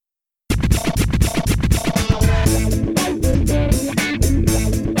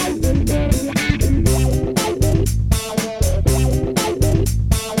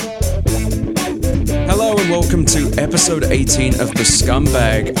episode 18 of the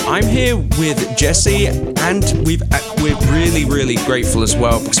Scumbag. I'm here with Jesse, and we're really, really grateful as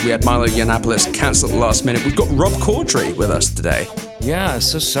well because we had Milo Yiannopoulos cancel at the last minute. We've got Rob Corddry with us today. Yeah,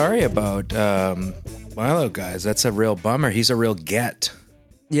 so sorry about Milo, guys. That's a real bummer. He's a real get.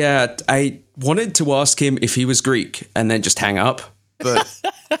 Yeah, I wanted to ask him if he was Greek and then just hang up, but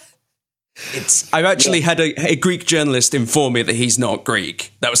I've actually had a Greek journalist inform me that he's not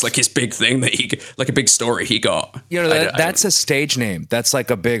Greek. That was like his big thing like a big story he got. You know, that's a stage name. That's like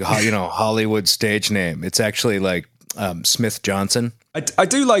a big, Hollywood stage name. It's actually like Smith Johnson. I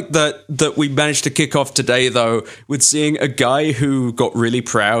do like that we managed to kick off today, though, with seeing a guy who got really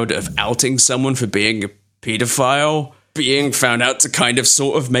proud of outing someone for being a pedophile being found out to kind of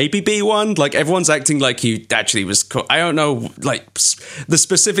sort of maybe be one. Like, everyone's acting like he actually was I don't know, like, the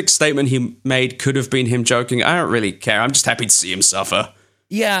specific statement he made could have been him joking. I don't really care. I'm just happy to see him suffer.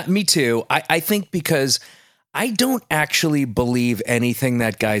 Yeah, me too. I think because I don't actually believe anything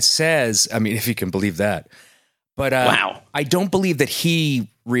that guy says. I mean, if you can believe that. But wow. I don't believe that he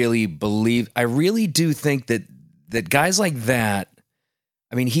really believed. I really do think that guys like that,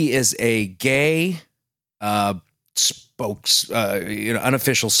 I mean, he is a gay unofficial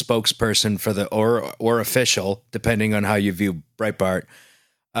spokesperson for the or official, depending on how you view Breitbart,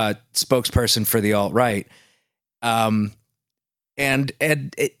 spokesperson for the alt-right, and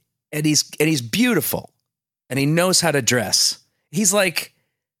he's beautiful, and he knows how to dress. He's like,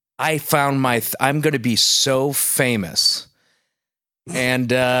 I'm going to be so famous,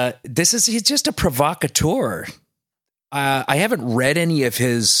 and he's just a provocateur. I haven't read any of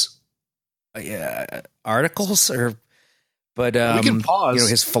his articles but we can pause.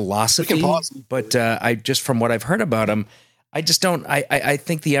 His philosophy. We can pause. But I just, from what I've heard about him, I just don't. I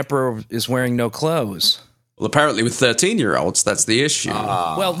think the emperor is wearing no clothes. Well, apparently with 13-year-olds, that's the issue.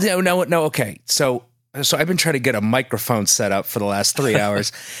 Well, no. Okay, so I've been trying to get a microphone set up for the last 3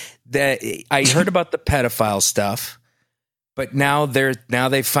 hours. I heard about the pedophile stuff, but now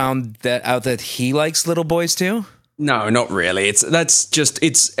they found that out that he likes little boys too. No, not really.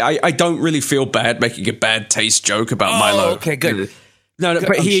 I don't really feel bad making a bad taste joke about Milo. Okay, good. No,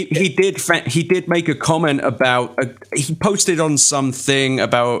 but he did make a comment about he posted on something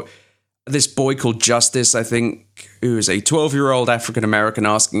about this boy called Justice, I think, who is a 12-year-old African American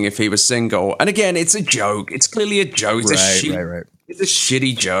asking if he was single. And again, it's a joke. It's clearly a joke. It's right. It's a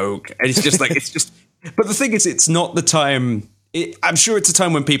shitty joke, and it's just like But the thing is, it's not the time. I'm sure it's a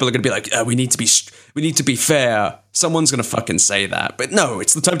time when people are going to be like, we need to be fair. Someone's going to fucking say that. But no,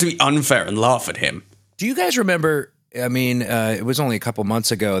 it's the time to be unfair and laugh at him. Do you guys remember, I mean, it was only a couple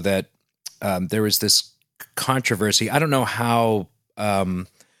months ago that there was this controversy. I don't know how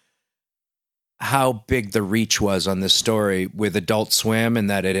big the reach was on this story with Adult Swim, and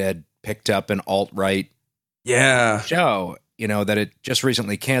that it had picked up an alt-right show, that it just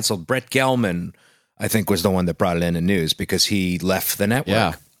recently canceled. Brett Gelman, I think, was the one that brought it in the news because he left the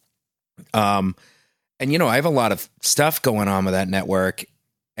network. Yeah. And, I have a lot of stuff going on with that network,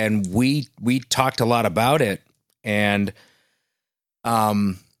 and we talked a lot about it. And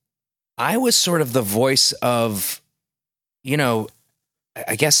I was sort of the voice of, I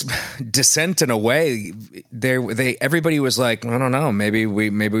guess dissent in a way. Everybody was like, I don't know, maybe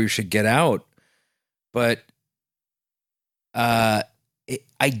we should get out. But I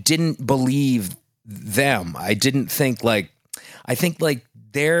didn't believe them. I didn't think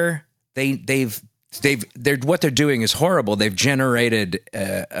they're what they're doing is horrible. They've generated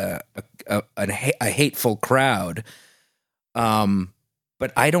a hateful crowd.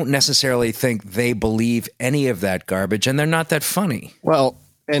 But I don't necessarily think they believe any of that garbage, and they're not that funny. Well,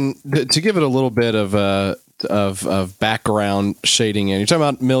 and to give it a little bit of background shading, and you're talking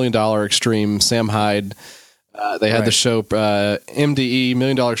about $1 Million Extreme, Sam Hyde. They had the show MDE, $1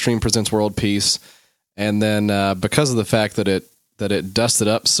 Million Extreme Presents World Peace, and then because of the fact that it dusted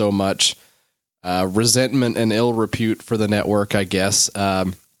up so much resentment and ill repute for the network, I guess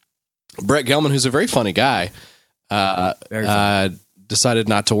Brett Gelman, who's a very funny guy, decided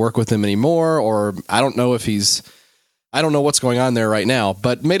not to work with him anymore, or I don't know what's going on there right now,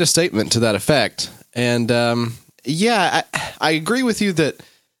 but made a statement to that effect. And I agree with you that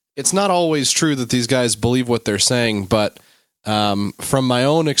it's not always true that these guys believe what they're saying, but from my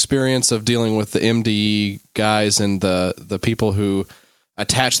own experience of dealing with the MDE guys and the people who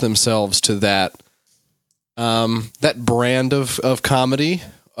attach themselves to that brand of comedy,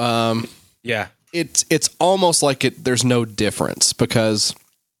 it's almost like there's no difference, because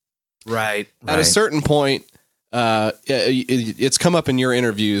at a certain point, it's come up in your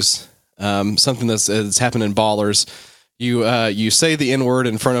interviews, something that's happened in Ballers. You say the N-word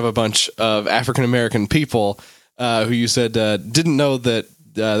in front of a bunch of African American people, who you said didn't know that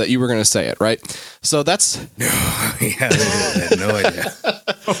you were going to say it, right? So that's no, yeah, I had no idea.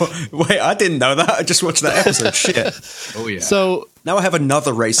 Wait, I didn't know that. I just watched that episode. Shit. Oh yeah. So now I have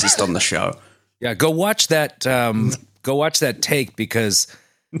another racist on the show. Yeah, go watch that. Go watch that take because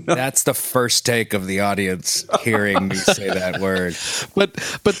that's the first take of the audience hearing me say that word.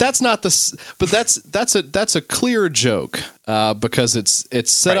 But that's not the. But that's a clear joke because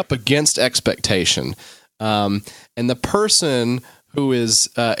it's set up against expectation, and the person who is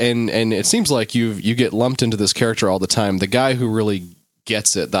and it seems like you get lumped into this character all the time. The guy who really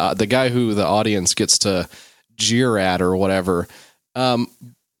gets it, the guy who the audience gets to jeer at or whatever.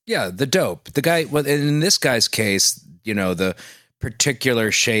 Yeah, the dope. The guy. Well, in this guy's case, the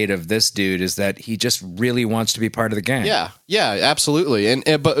particular shade of this dude is that he just really wants to be part of the gang. Yeah, absolutely. And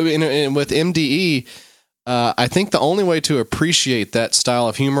with MDE. I think the only way to appreciate that style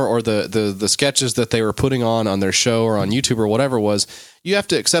of humor or the sketches that they were putting on their show or on YouTube or whatever was you have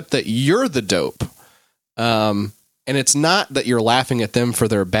to accept that you're the dope. And it's not that you're laughing at them for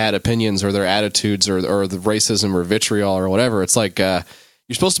their bad opinions or their attitudes or the racism or vitriol or whatever. It's like you're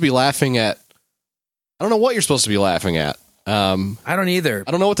supposed to be laughing at. I don't know what you're supposed to be laughing at. I don't either.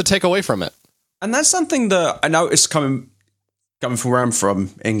 I don't know what to take away from it. And that's something that I noticed coming from where I'm from,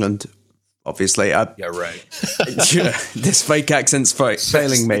 England. Obviously, yeah, right. This fake accent's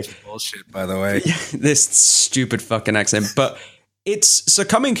failing me. Bullshit, by the way. This stupid fucking accent. But it's so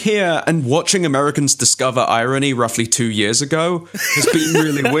coming here and watching Americans discover irony roughly 2 years ago has been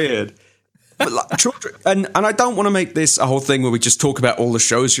really weird. But like, children, and I don't want to make this a whole thing where we just talk about all the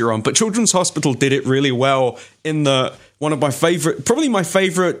shows you're on, but Children's Hospital did it really well in the one of my favorite, my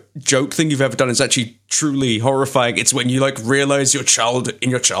favorite joke thing you've ever done is actually truly horrifying. It's when you like realize in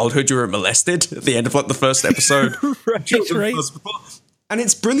your childhood you were molested at the end of like the first episode. right. And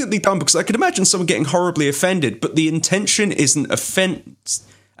it's brilliantly done because I could imagine someone getting horribly offended, but the intention isn't offense.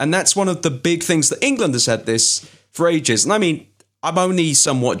 And that's one of the big things that England has had this for ages. And I mean, I'm only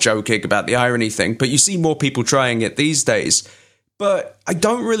somewhat joking about the irony thing, but you see more people trying it these days. But I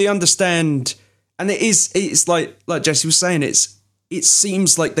don't really understand. And it's like Jesse was saying, it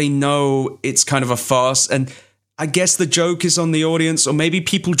seems like they know it's kind of a farce. And I guess the joke is on the audience, or maybe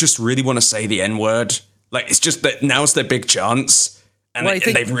people just really want to say the N-word. Like, it's just that now's their big chance. And well,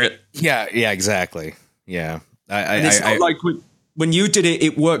 yeah, exactly. Yeah. It's not like when you did it,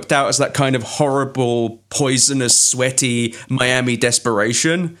 it worked out as that kind of horrible, poisonous, sweaty Miami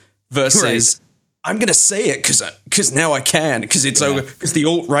desperation versus I'm going to say it because now I can because it's over because the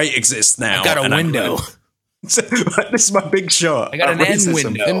alt-right exists now. I got a window. This is my big shot. I got an end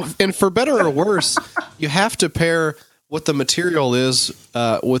window. And for better or worse, you have to pair what the material is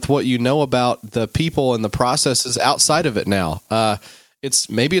with what you know about the people and the processes outside of it now.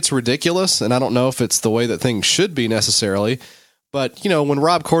 Maybe it's ridiculous, and I don't know if it's the way that things should be necessarily. But, when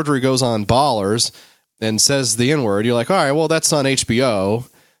Rob Corddry goes on Ballers and says the N-word, you're like, all right, well, that's on HBO.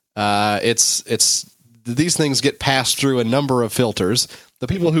 These things get passed through a number of filters. The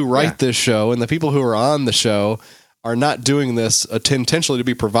people who write this show and the people who are on the show are not doing this intentionally to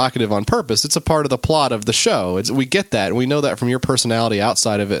be provocative on purpose. It's a part of the plot of the show. We get that, and we know that from your personality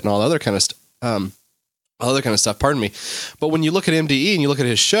outside of it and all the other kind of stuff. Pardon me. But when you look at MDE and you look at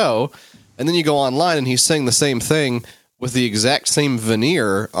his show, and then you go online and he's saying the same thing with the exact same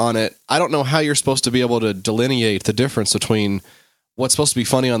veneer on it, I don't know how you're supposed to be able to delineate the difference between what's supposed to be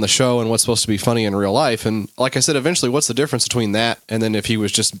funny on the show and what's supposed to be funny in real life. And like I said, eventually, what's the difference between that and then if he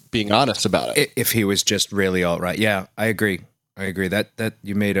was just being honest about it? If he was just really all right. Yeah, I agree. That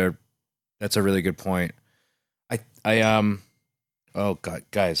you made that's a really good point. Oh God,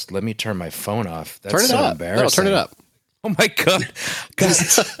 guys, let me turn my phone off. That's turn it so up. embarrassing. No, turn it up. Oh my God,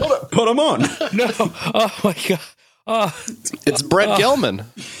 guys, put them on. No. Oh my God. Oh, it's Brett Gelman.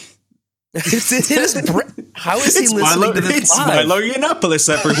 It is Brett. How is he listening to this? It's Milo Yiannopoulos,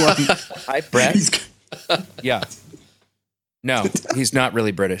 everyone. Hi, Brett. Yeah. No, he's not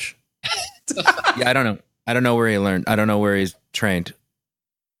really British. Yeah, I don't know. I don't know where he learned. I don't know where he's trained.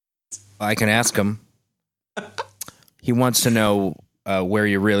 I can ask him. He wants to know where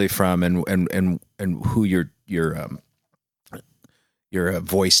you're really from and who your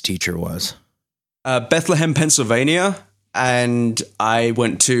voice teacher was. Bethlehem, Pennsylvania, and I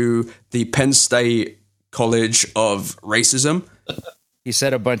went to the Penn State College of Racism. He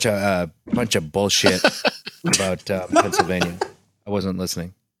said a bunch of bullshit about Pennsylvania. I wasn't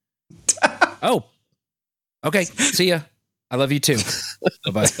listening. Oh, okay. See ya. I love you too.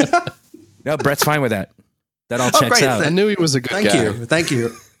 Bye. No, Brett's fine with that. That all checks out. I knew he was a good guy. Thank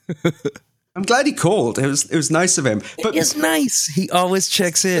you. I'm glad he called. It was nice of him. But it's nice. He always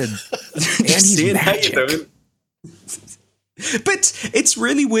checks in. And he's seeing how you doing. But it's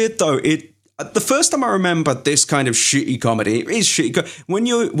really weird, though. The first time I remember this kind of shitty comedy, it is shitty.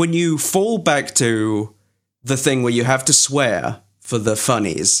 When you fall back to the thing where you have to swear for the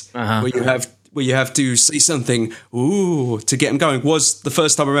funnies, where you have to say something, ooh, to get them going, was the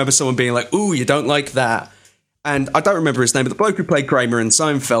first time I remember someone being like, ooh, you don't like that. And I don't remember his name, but the bloke who played Kramer in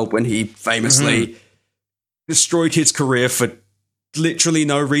Seinfeld, when he famously destroyed his career for literally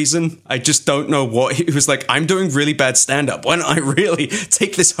no reason. I just don't know what. He was like, I'm doing really bad stand-up. Why don't I really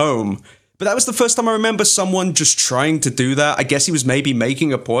take this home? But that was the first time I remember someone just trying to do that. I guess he was maybe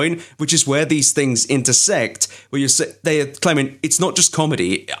making a point, which is where these things intersect, where they are claiming it's not just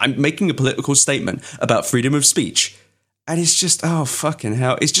comedy. I'm making a political statement about freedom of speech. And it's just, oh, fucking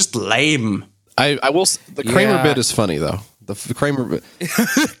hell. It's just lame. I will. The Kramer bit is funny, though. The Kramer bit.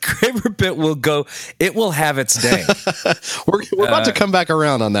 Kramer bit will go. It will have its day. We're about to come back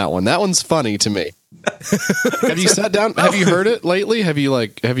around on that one. That one's funny to me. Have you sat down? Have you heard it lately? Have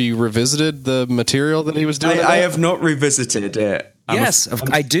you revisited the material that he was doing? I have not revisited it. Yes,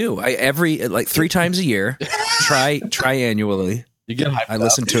 I do. I every 3 times a year. Try annually. I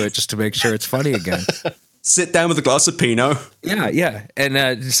listen to it just to make sure it's funny again. Sit down with a glass of Pinot. Yeah.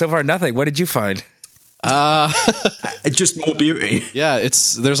 And so far, nothing. What did you find? Just more beauty. Yeah,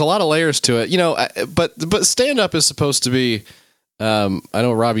 there's a lot of layers to it, but stand up is supposed to be. I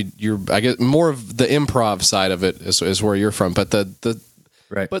know, Robbie, I guess more of the improv side of it is where you're from, but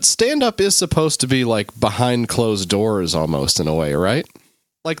right. But stand up is supposed to be like behind closed doors, almost, in a way, right?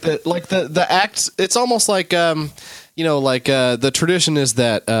 Like the act. It's almost like the tradition is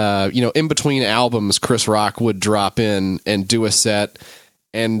that in between albums, Chris Rock would drop in and do a set.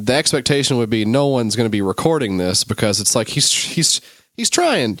 And the expectation would be no one's going to be recording this because it's like he's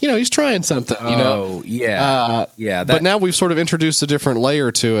trying, he's trying something, Oh, yeah. But now we've sort of introduced a different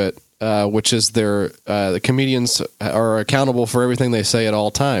layer to it, which is the comedians are accountable for everything they say at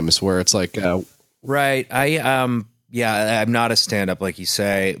all times, where it's like, right. I'm not a stand-up like you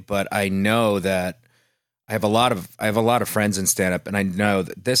say, but I know that I have a lot of friends in stand-up, and I know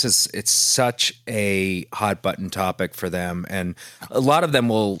that it's such a hot button topic for them, and a lot of them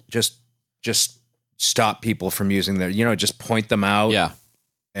will just stop people from using their, just point them out,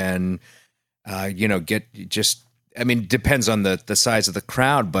 and depends on the size of the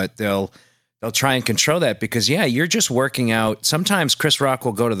crowd, but they'll try and control that because you're just working out. Sometimes Chris Rock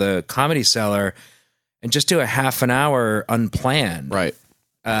will go to the Comedy Cellar and just do a half an hour unplanned, right?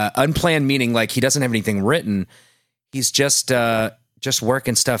 Unplanned meaning like he doesn't have anything written. He's just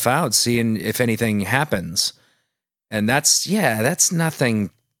working stuff out, seeing if anything happens. And that's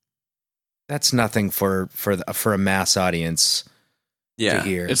nothing. That's nothing for a mass audience to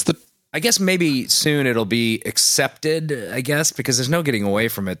hear. I guess maybe soon it'll be accepted, I guess, because there's no getting away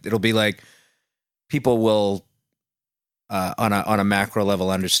from it. It'll be like people will on a macro level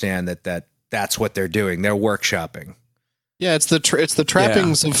understand that's what they're doing. They're workshopping. Yeah, it's the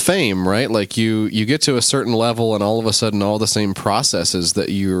trappings of fame, right? Like you get to a certain level, and all of a sudden, all the same processes that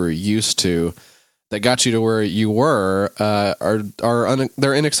you were used to, that got you to where you were,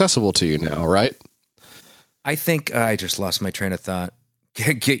 they're inaccessible to you now, right? I think I just lost my train of thought.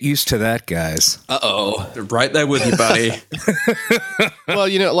 Get used to that, guys. They're right there with you, buddy.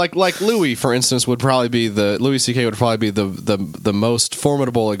 Well, like Louis, for instance, Louis C.K. would probably be the most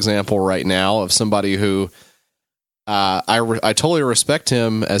formidable example right now of somebody who. I totally respect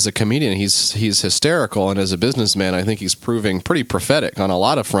him as a comedian. He's hysterical, and as a businessman, I think he's proving pretty prophetic on a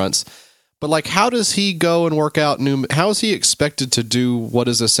lot of fronts. But like, how does he go and work out how is he expected to do what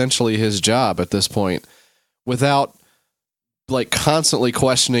is essentially his job at this point without like constantly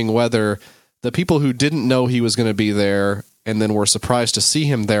questioning whether the people who didn't know he was going to be there and then were surprised to see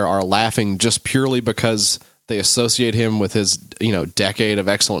him there are laughing just purely because they associate him with his, decade of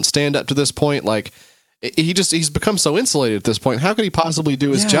excellent stand-up to this point? Like, he's become so insulated at this point. How could he possibly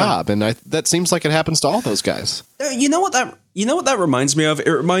do his job? And that seems like it happens to all those guys. You know what that reminds me of? It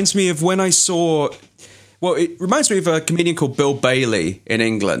reminds me of when I saw. Well, it reminds me of a comedian called Bill Bailey in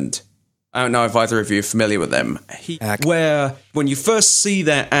England. I don't know if either of you are familiar with them. Where when you first see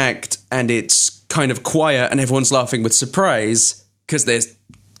their act and it's kind of quiet and everyone's laughing with surprise because they're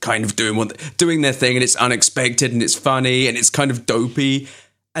kind of doing their thing and it's unexpected and it's funny and it's kind of dopey.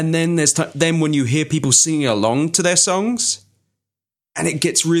 And then then when you hear people singing along to their songs and it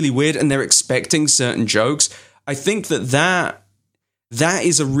gets really weird and they're expecting certain jokes, I think that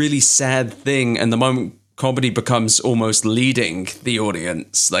is a really sad thing. And the moment comedy becomes almost leading the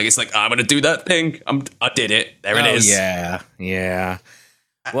audience, like it's like, I'm going to do that thing. I did it. There it is. Yeah.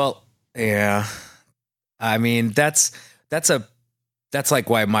 Well, yeah. I mean, that's like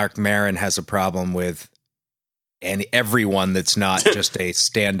why Mark Maron has a problem with everyone that's not just a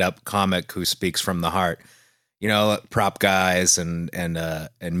stand-up comic who speaks from the heart. You know, prop guys and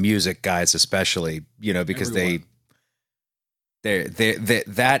music guys especially, you know, because they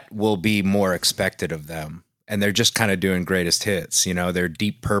that will be more expected of them. And they're just kind of doing greatest hits, you know, they're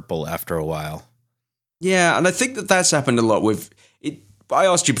Deep Purple after a while. Yeah, and I think that's happened a lot with it. I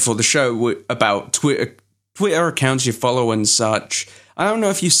asked you before the show about Twitter accounts you follow and such. I don't know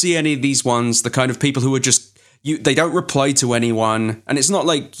if you see any of these ones, the kind of people who are just they don't reply to anyone, and it's not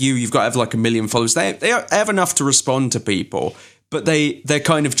like you've got to have like a million followers. They have enough to respond to people, but they're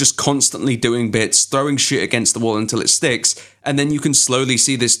kind of just constantly doing bits, throwing shit against the wall until it sticks, and then you can slowly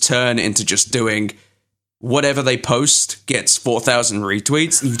see this turn into just doing whatever they post gets 4,000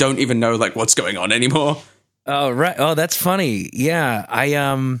 retweets. You don't even know like what's going on anymore. Oh right. Oh, that's funny. Yeah,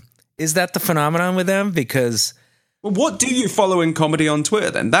 is that the phenomenon with them? Because well, what do you follow in comedy on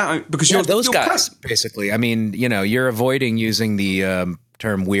Twitter then? Because you're those you're guys basically. I mean, you know, you're avoiding using the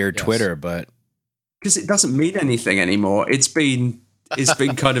term weird Twitter, but because it doesn't mean anything anymore. It's been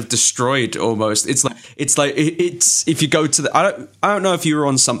kind of destroyed almost. It's if you go to the I don't know if you were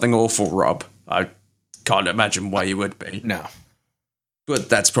on something awful, Rob. I can't imagine why you would be. No, but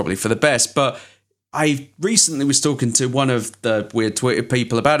that's probably for the best. But I recently was talking to one of the weird Twitter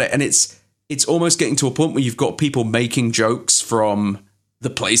people about it, and it's almost getting to a point where you've got people making jokes from the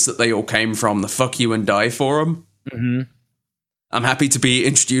place that they all came from, the fuck you and die forum. Mm-hmm. I'm happy to be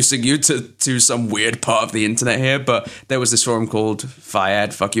introducing you to some weird part of the internet here, but there was this forum called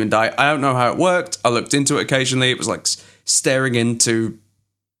Fired, Fuck You and Die. I don't know how it worked. I looked into it occasionally. It was like staring into,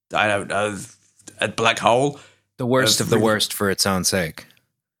 I don't know, a black hole. The worst of the worst for its own sake.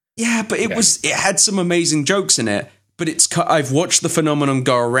 Yeah, but it had some amazing jokes in it. But I've watched the phenomenon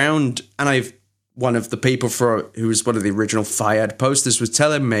go around, and one of the people who was one of the original Fired posters was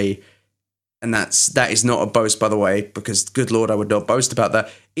telling me, and that is not a boast, by the way, because good Lord, I would not boast about that.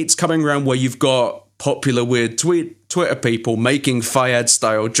 It's coming around where you've got popular weird Twitter people making Fired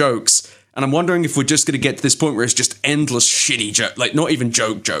style jokes, and I'm wondering if we're just going to get to this point where it's just endless shitty jokes, like not even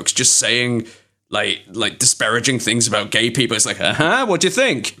jokes, just saying like disparaging things about gay people. It's like, what do you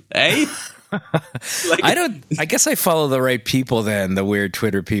think, eh? I guess I follow the right people then, the weird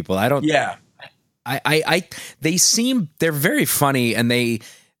Twitter people. I don't. Yeah. They're very funny, and they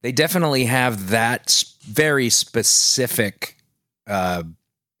definitely have that very specific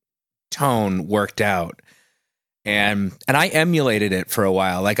tone worked out. And I emulated it for a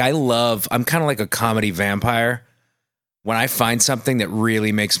while. Like I'm kind of like a comedy vampire. When I find something that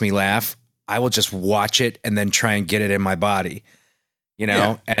really makes me laugh, I will just watch it and then try and get it in my body, you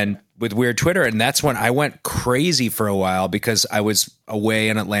know? Yeah. And with weird Twitter, and that's when I went crazy for a while because I was away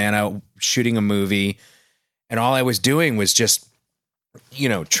in Atlanta shooting a movie, and all I was doing was just, you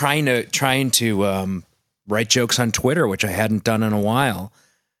know, trying to write jokes on Twitter, which I hadn't done in a while.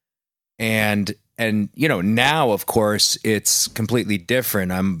 And you know, now of course it's completely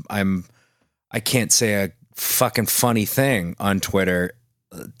different. I can't say a fucking funny thing on Twitter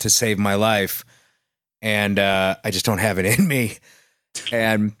to save my life, and I just don't have it in me.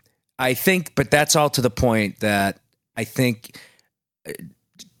 And I think, but that's all to the point that I think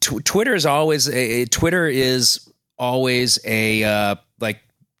Twitter is always a like,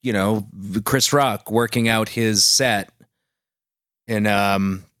 you know, Chris Rock working out his set in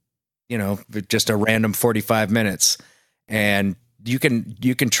you know, just a random 45 minutes, and you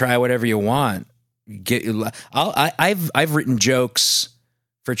can try whatever you want. I've written jokes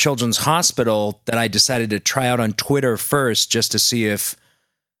for Children's Hospital that I decided to try out on Twitter first just to see if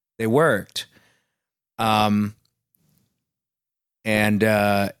they worked. You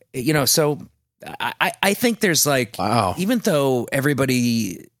know, so I think there's like, wow. Even though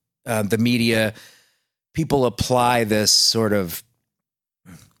everybody, the media, people apply this sort of,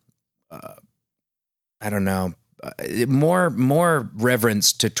 I don't know, more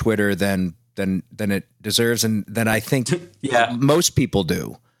reverence to Twitter than it deserves, and than I think most people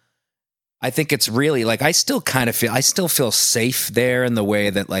do. I think it's really like I still feel safe there in the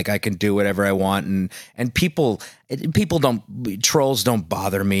way that like I can do whatever I want, and trolls don't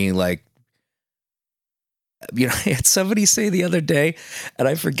bother me. Like, you know, I had somebody say the other day, and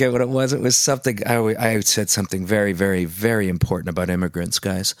I forget what it was. It was something I said something very, very, very important about immigrants,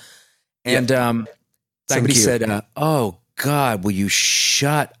 guys. And somebody said, "Oh God, will you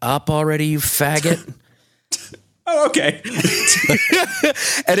shut up already, you faggot?" Oh, okay.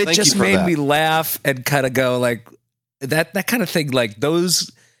 And it just made me laugh and kind of go like that kind of thing. Like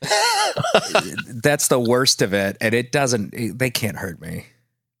those, that's the worst of it, and they can't hurt me.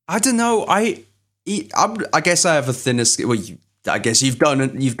 I don't know. I guess I have a thinner skin. Well, I guess you've done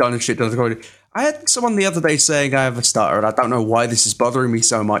a shit ton of comedy. I had someone the other day saying I have a stutter, and I don't know why this is bothering me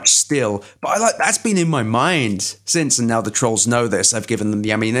so much still, but that's been in my mind since, and now the trolls know this. I've given them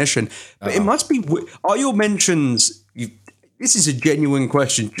the ammunition. But it must be... Are your mentions... This is a genuine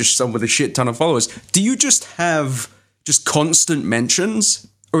question, just someone with a shit ton of followers. Do you just have just constant mentions,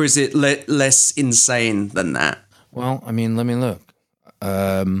 or is it less insane than that? Well, I mean, let me look.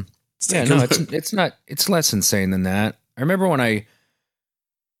 It's not. It's less insane than that. I remember when I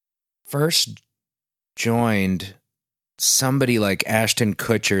first joined, somebody like Ashton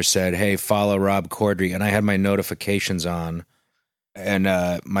Kutcher said, "Hey, follow Rob Corddry," and I had my notifications on, and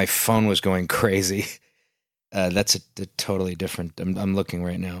my phone was going crazy. That's a totally different. I'm looking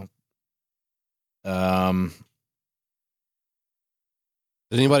right now.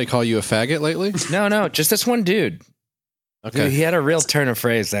 Did anybody call you a faggot lately? No, just this one dude. Okay, he had a real turn of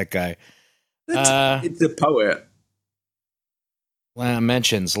phrase. That guy. It's a poet.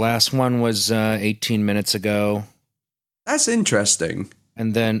 Mentions. Last one was 18 minutes ago. That's interesting.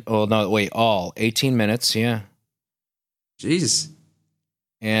 And then, all 18 minutes. Yeah. Jeez.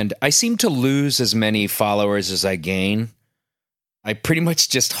 And I seem to lose as many followers as I gain. I pretty much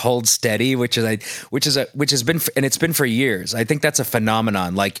just hold steady, which has been, and it's been for years. I think that's a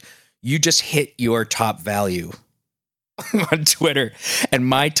phenomenon. Like, you just hit your top value on Twitter, and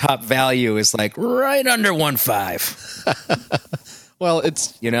my top value is like right under 1.5. Well,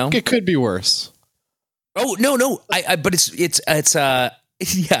 it could be worse. Oh, no. But it's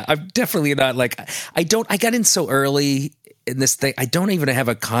yeah, I'm definitely not like, I got in so early in this thing. I don't even have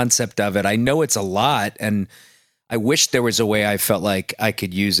a concept of it. I know it's a lot, and I wish there was a way I felt like I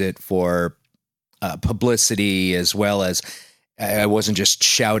could use it for publicity, as well as I wasn't just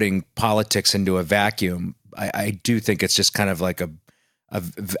shouting politics into a vacuum. I do think it's just kind of like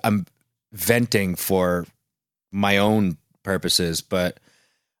I'm venting for my own purposes, but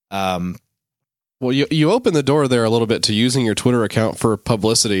well, you opened the door there a little bit to using your Twitter account for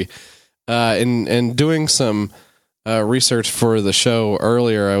publicity, and doing some research for the show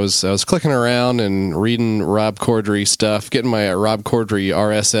earlier. I was clicking around and reading Rob Corddry stuff, getting my Rob Corddry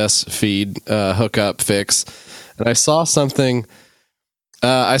RSS feed hookup fix, and I saw something.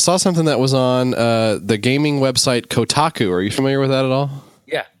 That was on the gaming website Kotaku. Are you familiar with that at all?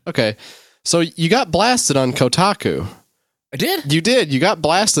 Yeah. Okay. So you got blasted on Kotaku. I did. You did. You got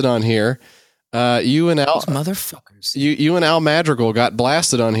blasted on here. You and Al, those motherfuckers. You and Al Madrigal got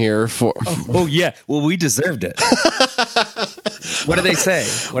blasted on here for. Oh yeah. Well, we deserved it. What do they say?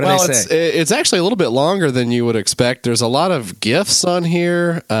 It's actually a little bit longer than you would expect. There's a lot of GIFs on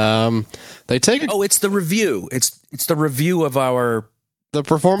here. They take. It's the review. It's the review of the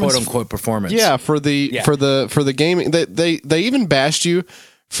performance, quote unquote performance. Yeah, for the gaming. They even bashed you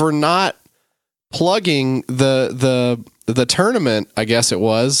for not plugging the tournament, I guess it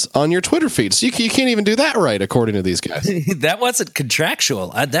was, on your Twitter feed. So you can't even do that right, according to these guys. That wasn't contractual.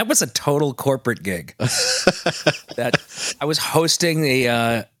 That was a total corporate gig. That I was hosting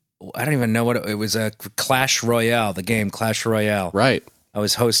I don't even know what it was, a Clash Royale, the game Clash Royale. Right. I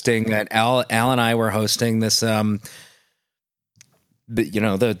was hosting that. Al and I were hosting this, the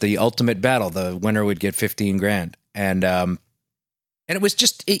ultimate battle. The winner would get 15 grand. And it was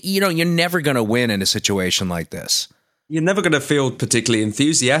just, you're never going to win in a situation like this. You're never going to feel particularly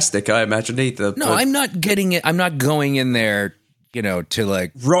enthusiastic, I imagine, either. No, I'm not getting it. I'm not going in there, to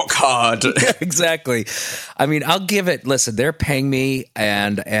like rock hard. Exactly. I mean, I'll give it. Listen, they're paying me,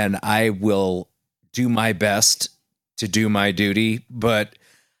 and I will do my best to do my duty. But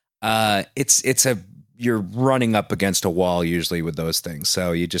you're running up against a wall usually with those things.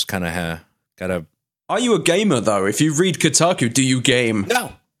 So you just kind of gotta. Are you a gamer though? If you read Kotaku, do you game?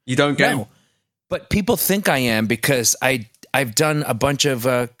 No, you don't game. No. But people think I am because I've done a bunch of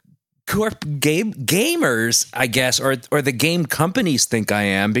gamers, I guess, or the game companies think I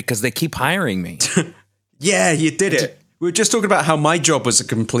am because they keep hiring me. Yeah, you did it. We were just talking about how my job was a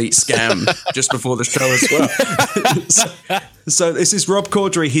complete scam just before the show as well. so this is Rob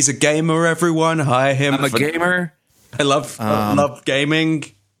Corddry. He's a gamer, everyone. Hire him. I'm a gamer. I love gaming.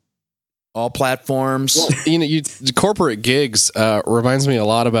 All platforms. Well, corporate gigs reminds me a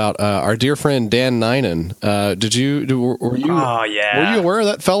lot about our dear friend Dan Ninen. Were you aware of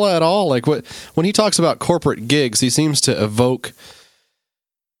that fella at all? Like when he talks about corporate gigs, he seems to evoke.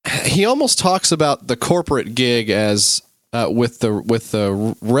 He almost talks about the corporate gig as with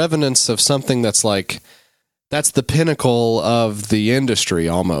the revenants of something that's the pinnacle of the industry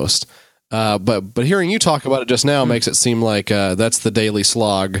almost. But hearing you talk about it just now makes it seem like that's the daily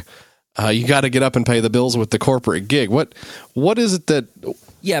slog. You got to get up and pay the bills with the corporate gig. What is it that?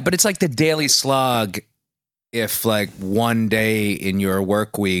 Yeah, but it's like the daily slog. If like one day in your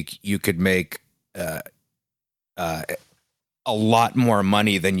work week you could make a lot more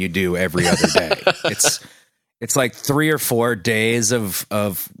money than you do every other day. It's like 3 or 4 days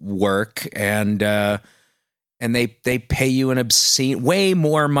of work, and they pay you an obscene way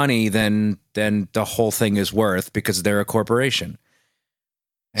more money than the whole thing is worth because they're a corporation.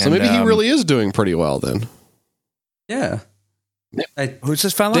 So maybe he really is doing pretty well then. Yeah. Who's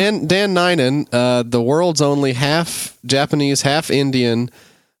this fella? Dan Ninen, the world's only half Japanese, half Indian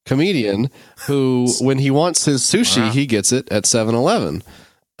comedian who, when he wants his sushi, he gets it at 7-Eleven.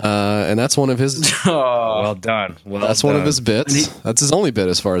 And that's one of his... Well done. That's one of his bits. That's his only bit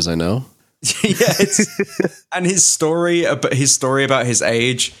as far as I know. Yeah, and his story about his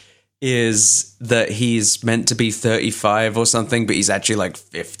age is that he's meant to be 35 or something, but he's actually like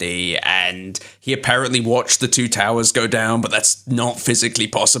 50, and he apparently watched the two towers go down, but that's not physically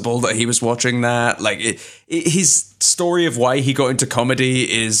possible that he was watching that. Like, his story of why he got into comedy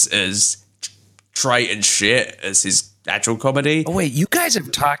is as trite and shit as his actual comedy. Oh wait, you guys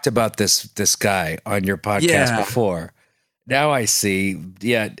have talked about this guy on your podcast before. Now I see.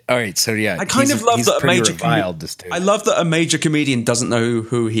 Yeah. All right. So yeah, I kind of love that a major dude. I love that a major comedian doesn't know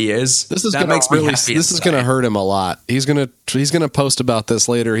who he is. This is going to hurt him a lot. He's going to post about this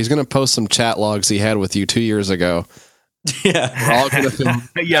later. He's going to post some chat logs he had with you 2 years ago. Yeah. We're all going to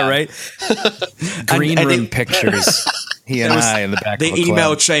yeah, right. Green room pictures. He and I in the back. The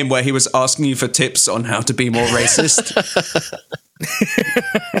email chain where he was asking you for tips on how to be more racist.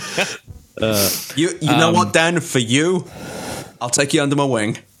 You know what, Dan? For you, I'll take you under my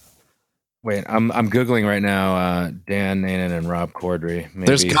wing. Wait, I'm googling right now. Dan Nanan and Rob Corddry. Maybe.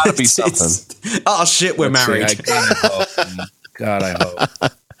 There's got to be something. Oh shit, we're married. God, I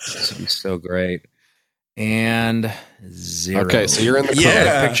hope. This would be so great. And 0. Okay, so you're in the Got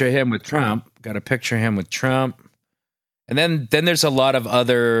a picture of him with Trump. And then there's a lot of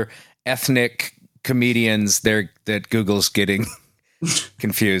other ethnic comedians there that Google's getting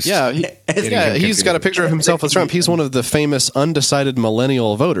confused. Yeah, he's got a picture of himself with Trump. He's one of the famous undecided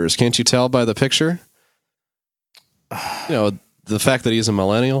millennial voters. Can't you tell by the picture? You know, the fact that he's a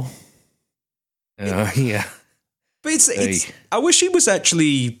millennial. Yeah. But I wish he was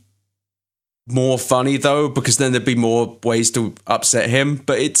actually more funny, though, because then there'd be more ways to upset him.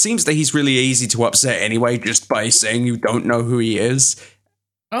 But it seems that he's really easy to upset anyway, just by saying you don't know who he is.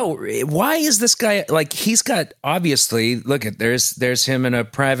 Oh, why is this guy like? He's got obviously. Look at there's him in a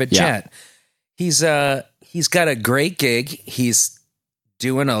private jet. He's got a great gig. He's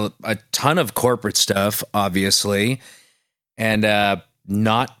doing a ton of corporate stuff, obviously, and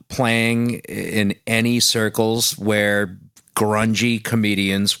not playing in any circles where grungy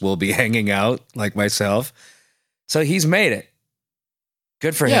comedians will be hanging out, like myself. So he's made it.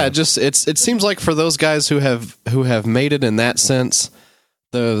 Good for him. Yeah, it seems like for those guys who have made it in that sense,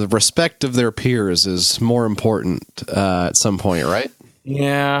 the respect of their peers is more important at some point, right?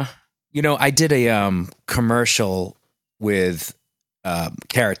 Yeah. You know, I did a commercial with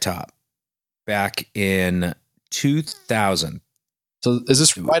Carrot Top back in 2000. So is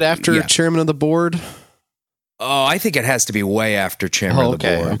this right after Chairman of the Board? Oh, I think it has to be way after Chairman of the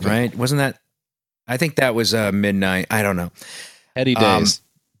Board, right? Wasn't that? I think that was midnight. I don't know. Heady days.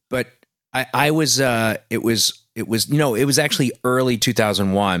 But I was. It was actually early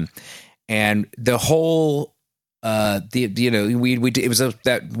 2001, and the whole it was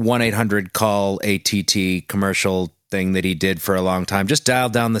that 1-800 call ATT commercial thing that he did for a long time. Just dial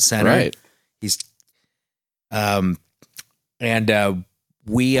down the center. Right. He's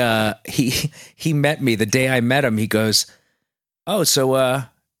he met me the day I met him. He goes, "Oh, so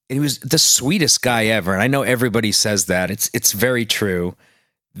he was the sweetest guy ever." And I know everybody says that. It's very true.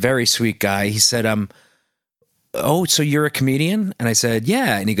 Very sweet guy. He said, "Oh, so you're a comedian?" And I said,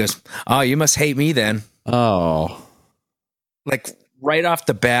 "Yeah." And he goes, "Oh, you must hate me then." Oh. Like right off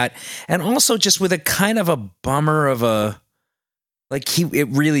the bat. And also just with a kind of a bummer of it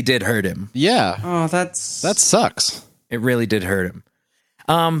really did hurt him. Yeah. Oh, that sucks. It really did hurt him.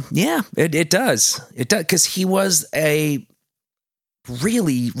 Yeah, it does. It does, because he was a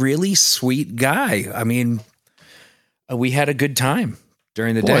really, really sweet guy. I mean, we had a good time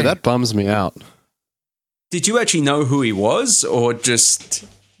during the day. Boy, that bums me out. Did you actually know who he was, or just?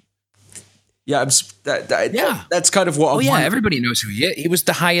 Yeah, that's kind of what. Everybody knows who he is. He was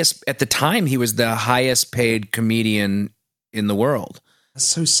the highest at the time. He was the highest paid comedian in the world. That's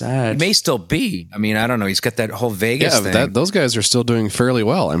so sad. He may still be. I mean, I don't know. He's got that whole Vegas thing. Those guys are still doing fairly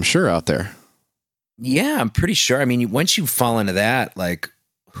well, I'm sure, out there. Yeah, I'm pretty sure. I mean, once you fall into that, like,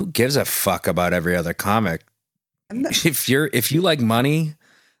 who gives a fuck about every other comic? If you like money,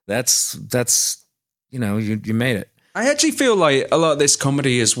 that's you made it. I actually feel like a lot of this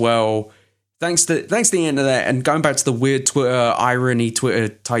comedy as well, thanks to the internet and going back to the weird Twitter irony Twitter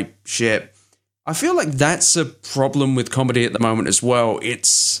type shit, I feel like that's a problem with comedy at the moment as well.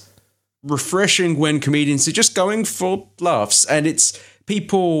 It's refreshing when comedians are just going for laughs, and it's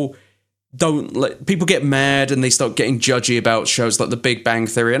people get mad and they start getting judgy about shows like The Big Bang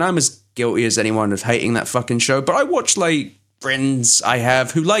Theory, and I'm as guilty as anyone of hating that fucking show, but I watch like friends I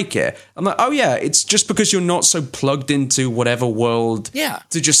have who like it. I'm like, oh yeah, it's just because you're not so plugged into whatever world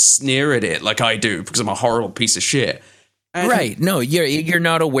to just sneer at it like I do because I'm a horrible piece of shit. And right. No, you're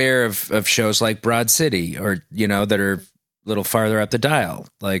not aware of shows like Broad City or, that are a little farther up the dial.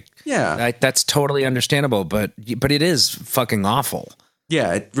 Like, that's totally understandable, but it is fucking awful.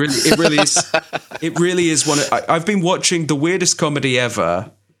 Yeah, it really is. It really is I've been watching the weirdest comedy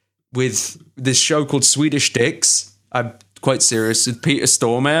ever with this show called Swedish Dicks. I'm quite serious, with Peter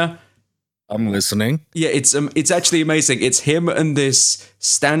Stormare. I'm listening. Yeah, it's actually amazing. It's him and this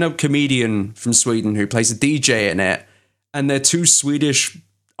stand-up comedian from Sweden who plays a DJ in it, and they're two Swedish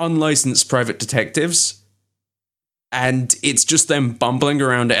unlicensed private detectives. And it's just them bumbling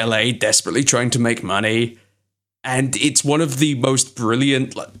around LA, desperately trying to make money. And it's one of the most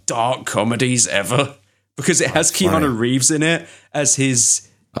brilliant, like, dark comedies ever, because it has Keanu Reeves in it as his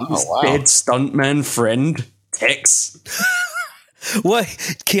dead stuntman friend, Tex. What?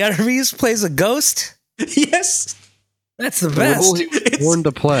 Keanu Reeves plays a ghost? Yes. That's the best. It's born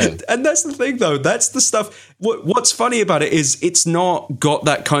to play. And that's the thing, though. That's the stuff. What's funny about it is it's not got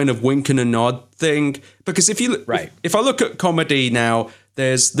that kind of wink and a nod thing. Because if I look at comedy now,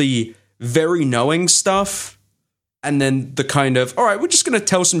 there's the very knowing stuff, and then the kind of, all right, we're just going to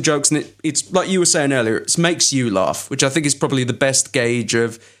tell some jokes, and it's like you were saying earlier, it makes you laugh, which I think is probably the best gauge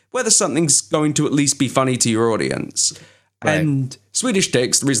of whether something's going to at least be funny to your audience. Right. And Swedish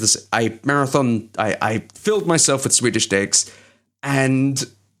Dicks, the reason I filled myself with Swedish Dicks, and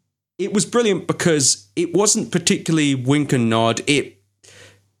it was brilliant because it wasn't particularly wink and nod. It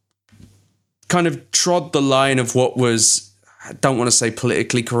kind of trod the line of what was, I don't want to say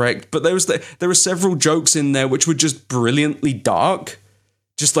politically correct, but there were several jokes in there which were just brilliantly dark,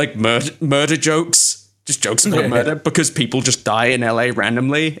 just like murder jokes, just jokes about murder because people just die in LA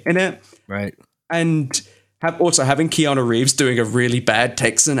randomly in it. Right. And having Keanu Reeves doing a really bad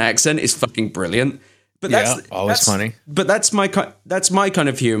Texan accent is fucking brilliant. But that's always funny. But that's my kind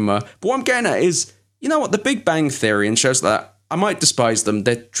of humor. But what I'm getting at is, you know what, The Big Bang Theory and shows like that, I might despise them.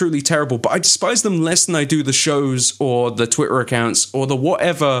 They're truly terrible, but I despise them less than I do the shows or the Twitter accounts or the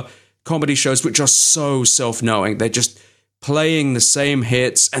whatever comedy shows which are so self-knowing. They're just playing the same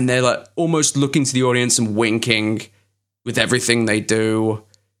hits and they're like almost looking to the audience and winking with everything they do.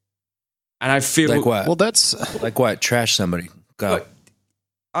 And I feel like what? Well, that's like what? Trash somebody. Go.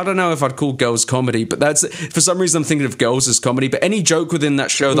 I don't know if I'd call Girls comedy, but that's, for some reason I'm thinking of Girls as comedy. But any joke within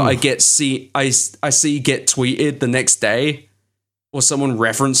that show that I see get tweeted the next day, or someone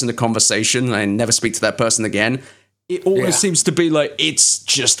reference in a conversation, and I never speak to that person again, it always seems to be like it's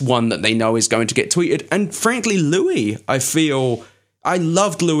just one that they know is going to get tweeted. And frankly, Louis, I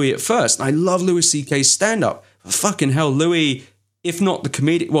loved Louis at first. And I love Louis C.K.'s stand-up. Fucking hell, Louis, if not the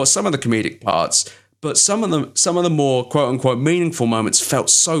comedic, well, some of the comedic parts, but some of the more quote-unquote meaningful moments felt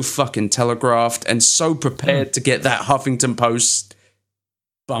so fucking telegraphed and so prepared to get that Huffington Post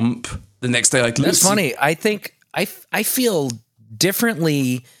bump the next day. Like, that's funny. I think I feel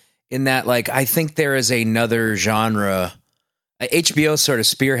differently in that, like, I think there is another genre. HBO sort of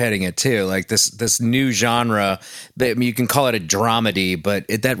spearheading it too, like this new genre. That, I mean, you can call it a dramedy, but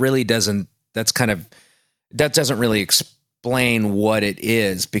that really doesn't. That doesn't really explain what it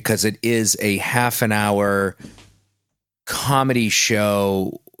is, because it is a half an hour comedy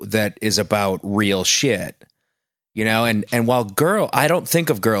show that is about real shit. You know, and while I don't think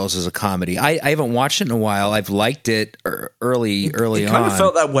of Girls as a comedy. I haven't watched it in a while. I've liked it early on. It kind of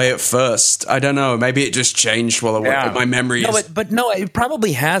felt that way at first. I don't know. Maybe it just changed while my memory is. But no, it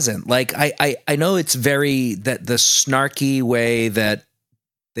probably hasn't. Like, I know it's that the snarky way that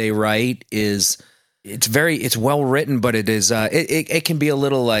they write is, it's well written, but it is, it can be a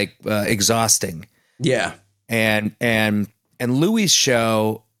little like exhausting. Yeah. And Louis'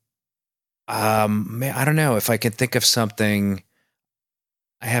 show, man, I don't know if I can think of something.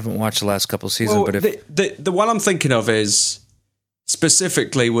 I haven't watched the last couple of seasons, but the one I'm thinking of is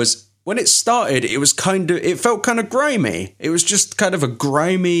specifically was when it started. It felt kind of grimy. It was just kind of a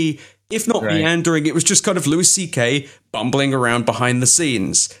grimy, if not meandering. It was just kind of Louis C.K. bumbling around behind the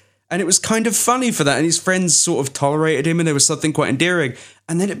scenes, and it was kind of funny for that. And his friends sort of tolerated him, and there was something quite endearing.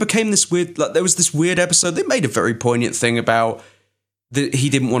 And then it became this weird. Like, there was this weird episode. They made a very poignant thing about he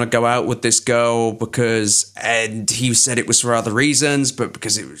didn't want to go out with this girl and he said it was for other reasons, but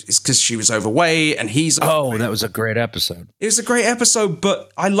because it's because she was overweight and he's overweight. That was a great episode. It was a great episode,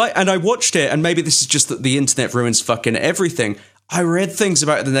 but I watched it, and maybe this is just that the internet ruins fucking everything. I read things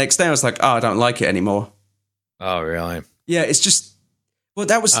about it the next day. I was like, I don't like it anymore. Oh, really? Yeah, it's just, well,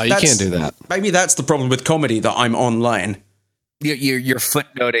 you can't do that. Maybe that's the problem with comedy, that I'm online. You're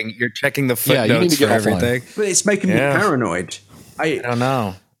footnoting. You're checking the footnotes for everything. But it's making me paranoid. I don't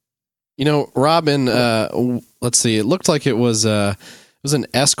know. Robin, let's see. It looked like it was an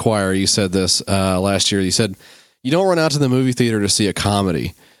Esquire. You said this last year. You said you don't run out to the movie theater to see a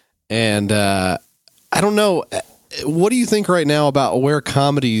comedy. And I don't know. What do you think right now about where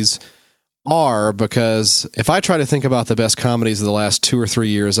comedies are? Because if I try to think about the best comedies of the last 2 or 3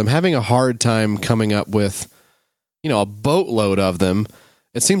 years, I'm having a hard time coming up with, a boatload of them.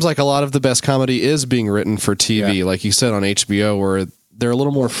 It seems like a lot of the best comedy is being written for TV, like you said, on HBO, where they're a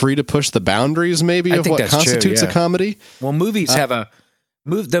little more free to push the boundaries, maybe, of what constitutes a comedy. Well, movies have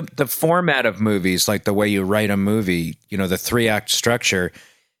the format of movies, like the way you write a movie, the 3-act structure,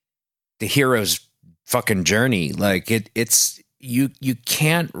 the hero's fucking journey. Like it's you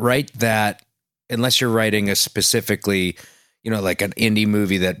can't write that unless you're writing a specifically, like an indie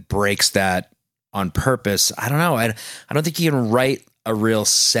movie that breaks that on purpose. I don't know. I don't think you can write a real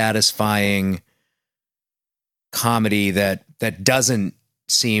satisfying comedy that doesn't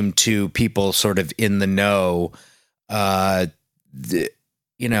seem to people sort of in the know, kind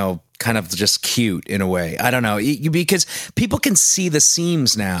of just cute in a way. I don't know, because people can see the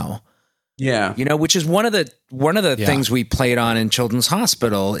seams now. Yeah. Which is one of the things we played on in Children's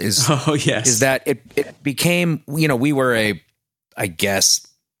Hospital is that it became, we were I guess,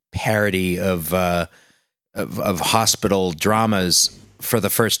 parody of hospital dramas for the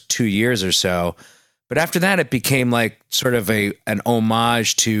first 2 years or so. But after that, it became like sort of an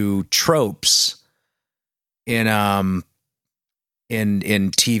homage to tropes in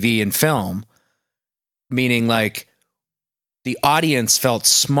TV and film, meaning like the audience felt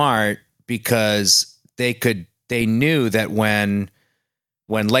smart because they knew that when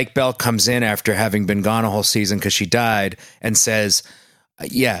Lake Bell comes in after having been gone a whole season because she died and says,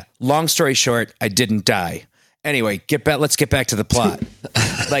 long story short, I didn't die. Anyway, let's get back to the plot.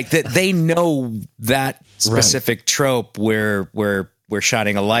 Like that, they know that specific trope where we're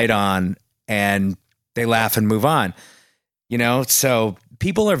shining a light on, and they laugh and move on. So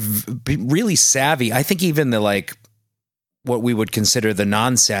people are really savvy. I think even the what we would consider the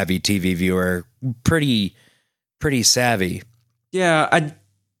non-savvy TV viewer, pretty savvy. Yeah,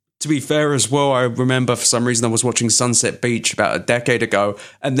 to be fair as well, I remember for some reason I was watching Sunset Beach about a decade ago,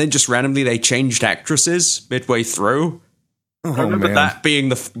 and then just randomly they changed actresses midway through. I remember that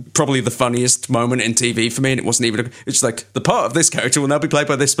being probably the funniest moment in TV for me, and it wasn't even. It's like the part of this character will now be played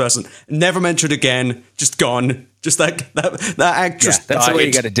by this person, never mentioned again, just gone, just like that actress. Yeah, that's died. The way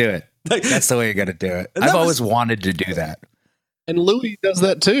you got to do it. That's the way you got to do it. I've always wanted to do that. And Louis does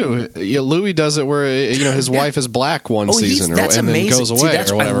that too. Louis does it where his wife is black one season, and then goes away.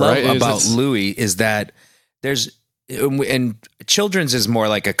 That's or what whatever. I love about Louis is that and children's is more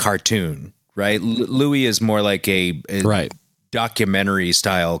like a cartoon, right? Louis is more like a documentary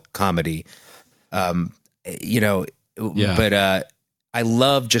style comedy. But I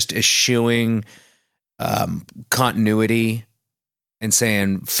love just eschewing continuity and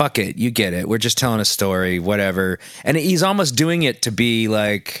saying, fuck it, you get it. We're just telling a story, whatever. And he's almost doing it to be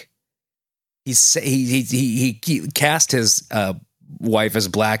like, he cast his wife as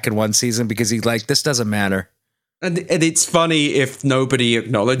black in one season because he's like, this doesn't matter. And it's funny if nobody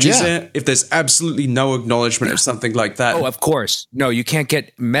acknowledges it, if there's absolutely no acknowledgement of something like that. Oh, of course. No, you can't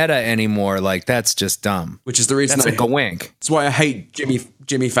get meta anymore. Like, that's just dumb. Which is the reason that's like a wink. That's why I hate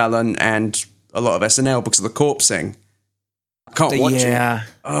Jimmy Fallon and a lot of SNL because of the corpsing. I can't watch it.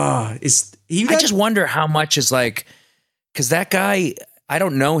 I just wonder how much is like, because that guy, I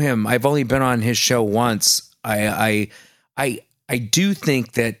don't know him. I've only been on his show once. I do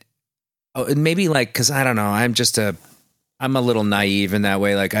think that maybe like, because I don't know, I'm a little naive in that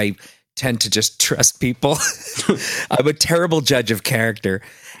way. Like I tend to just trust people. I'm a terrible judge of character,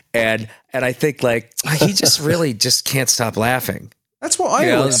 and I think like he just really just can't stop laughing. That's what I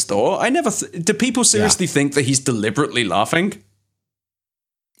always thought. I never. Do people seriously think that he's deliberately laughing?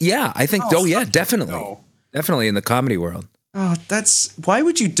 Yeah, I think. Definitely, definitely in the comedy world. Oh, why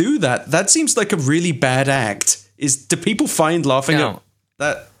would you do that? That seems like a really bad act. Do people find laughing at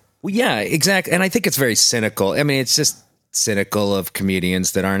that? Well, yeah, exactly. And I think it's very cynical. I mean, it's just cynical of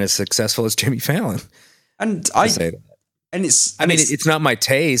comedians that aren't as successful as Jimmy Fallon. And it's not my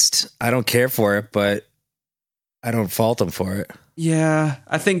taste. I don't care for it, but I don't fault him for it. Yeah,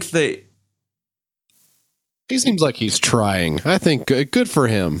 I think that he seems like he's trying. I think good for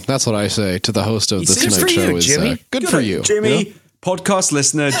him. That's what I say to the host of the Tonight Show. Jimmy. Good for you, Jimmy. Podcast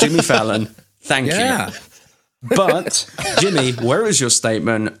listener Jimmy Fallon. Thank you. But Jimmy, where is your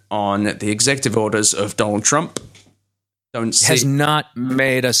statement on the executive orders of Donald Trump? Has not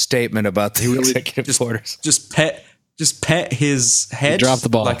made a statement about the executive orders. Just pet his head. Drop the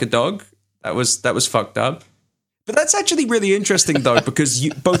ball like a dog. That was fucked up. But that's actually really interesting, though, because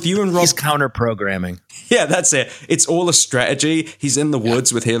both you and Rob... He's counter-programming. Yeah, that's it. It's all a strategy. He's in the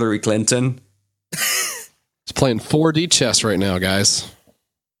woods with Hillary Clinton. He's playing 4D chess right now, guys.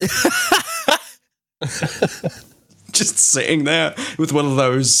 Just sitting there with one of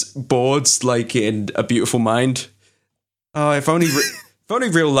those boards, like in A Beautiful Mind. Oh, if only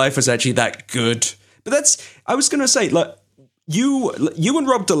real life was actually that good. But I was going to say, like, you and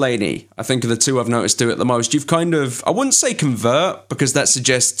Rob Delaney, I think, are the two I've noticed do it the most. You've kind of, I wouldn't say convert, because that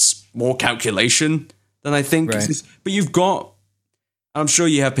suggests more calculation than I think. Right. But you've got, I'm sure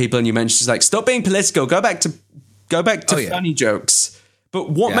you have people in your mentions like, stop being political, go back to funny jokes. But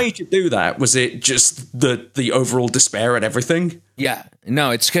what made you do that? Was it just the overall despair at everything? Yeah.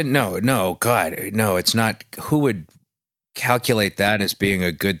 No, it's good. No, God, no, it's not. Who would calculate that as being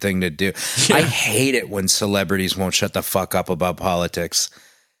a good thing to do? Yeah. I hate it when celebrities won't shut the fuck up about politics.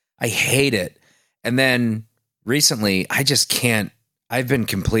 I hate it. And then recently, I just can't. I've been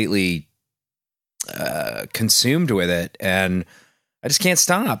completely consumed with it, and I just can't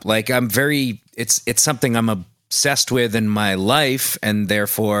stop. Like, it's something I'm obsessed with in my life, and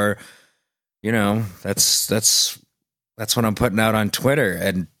therefore, that's what I'm putting out on Twitter.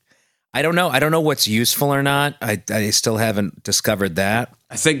 And I don't know what's useful or not. I still haven't discovered that.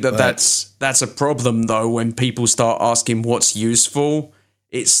 I think that's a problem, though, when people start asking what's useful.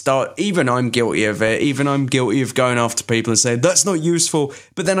 Even I'm guilty of it. Even I'm guilty of going after people and saying that's not useful.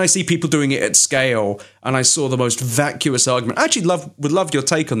 But then I see people doing it at scale, and I saw the most vacuous argument. I actually would love your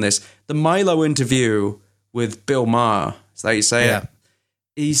take on this. The Milo interview with Bill Maher, is that how you say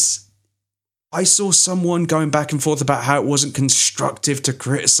it? I saw someone going back and forth about how it wasn't constructive to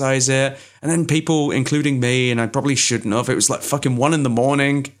criticize it. And then people, including me, and I probably shouldn't have, it was like fucking 1 a.m.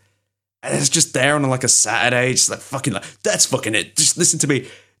 And it's just there on like a Saturday, just that's fucking it. Just listen to me.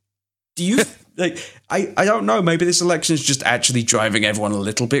 Do you, I don't know, maybe this election is just actually driving everyone a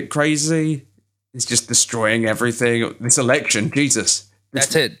little bit crazy. It's just destroying everything. This election, Jesus.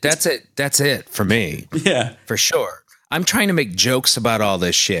 That's it for me. Yeah. For sure. I'm trying to make jokes about all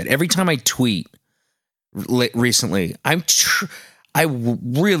this shit. Every time I tweet recently, I'm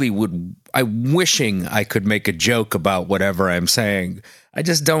wishing I could make a joke about whatever I'm saying. I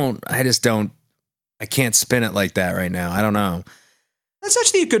can't spin it like that right now. I don't know. That's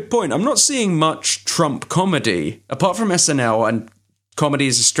actually a good point. I'm not seeing much Trump comedy, apart from SNL, and comedy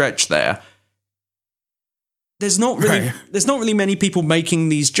is a stretch there. There's not really many people making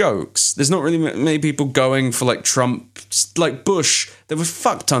these jokes. There's not really many people going for like Trump, like Bush. There were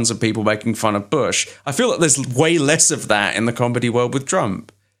fuck tons of people making fun of Bush. I feel like there's way less of that in the comedy world with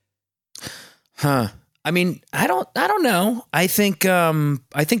Trump. Huh. I mean, I don't know. I think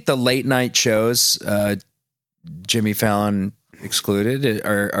the late night shows, Jimmy Fallon excluded,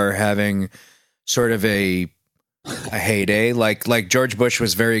 are having sort of a heyday. Like George Bush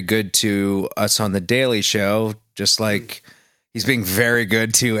was very good to us on the Daily Show, just like he's being very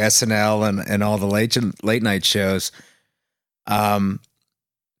good to SNL and all the late night shows.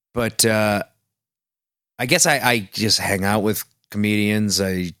 But I guess I just hang out with comedians.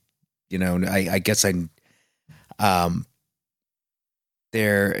 I guess on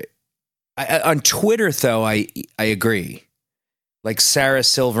Twitter though, I agree. Like Sarah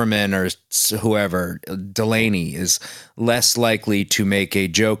Silverman or whoever, Delaney is less likely to make a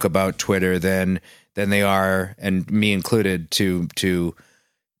joke about Twitter than they are, and me included, to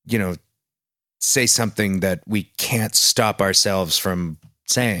say something that we can't stop ourselves from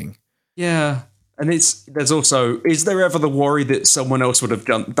saying. Yeah. And there's also, is there ever the worry that someone else would have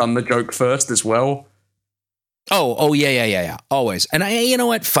done the joke first as well? Oh yeah. Always. And you know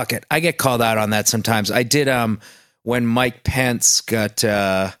what? Fuck it. I get called out on that sometimes. I did, when Mike Pence got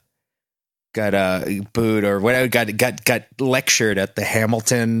booed or whatever, got lectured at the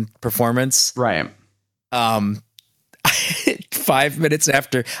Hamilton performance. Right. 5 minutes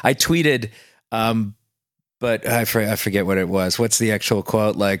after I tweeted, but I forget what it was. What's the actual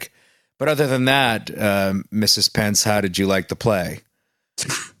quote? Like, but other than that, Mrs. Pence, how did you like the play?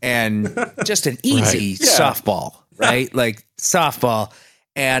 And just an easy softball, right? Like softball.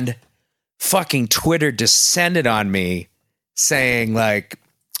 And fucking Twitter descended on me saying like,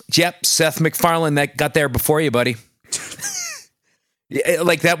 yep, Seth MacFarlane, that got there before you, buddy.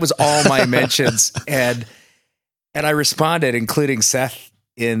 Like that was all my mentions, and I responded, including Seth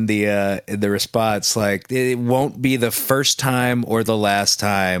in the response, like it won't be the first time or the last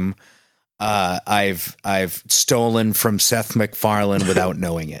time I've stolen from Seth MacFarlane without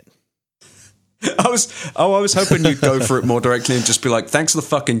knowing it. I was hoping you'd go for it more directly and just be like, "Thanks for the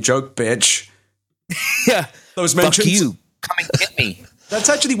fucking joke, bitch." Yeah, those mentions. Fuck you. Come and get me. That's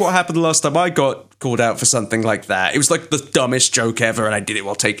actually what happened the last time I got called out for something like that. It was like the dumbest joke ever, and I did it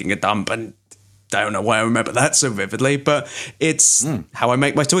while taking a dump, and I don't know why I remember that so vividly, but it's how I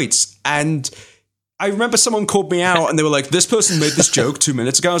make my tweets. And I remember someone called me out, and they were like, "This person made this joke 2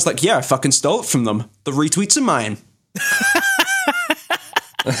 minutes ago." I was like, "Yeah, I fucking stole it from them. The retweets are mine."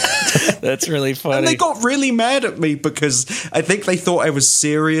 That's really funny. And they got really mad at me because I think they thought I was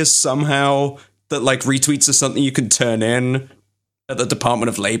serious somehow, that like retweets are something you can turn in at the Department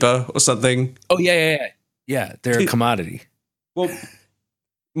of Labor or something. Oh, yeah, they're a commodity. Well,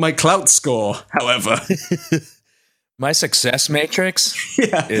 my clout score, however. My success matrix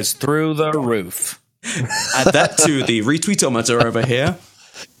is through the roof. Add that to the retweetometer over here.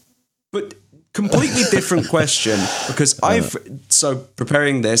 But completely different question, because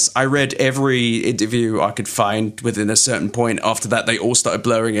preparing this, I read every interview I could find within a certain point. After that, they all started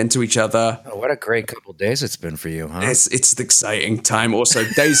blurring into each other. Oh, what a great couple days it's been for you, huh? It's an exciting time. Also,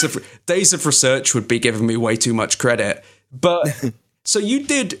 days of research would be giving me way too much credit. But so you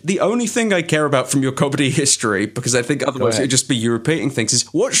did the only thing I care about from your comedy history, because I think otherwise it would just be you repeating things, is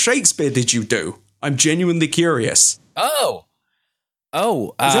what Shakespeare did you do? I'm genuinely curious.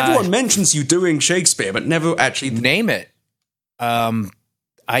 Because everyone mentions you doing Shakespeare, but never actually name it. I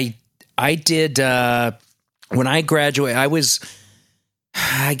did when I graduated.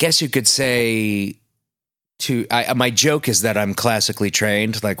 I guess you could say, my joke is that I'm classically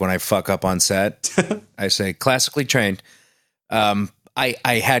trained. Like when I fuck up on set, I say classically trained. I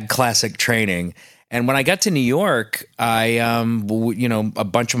had classic training, and when I got to New York, a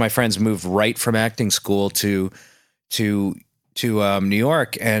bunch of my friends moved right from acting school to New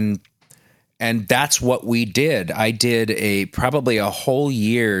York, and that's what we did. I did probably a whole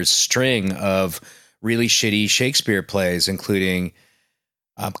year's string of really shitty Shakespeare plays, including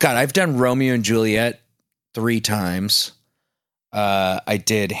I've done Romeo and Juliet 3 times. I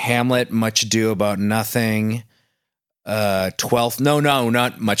did Hamlet, Much Ado About Nothing. Not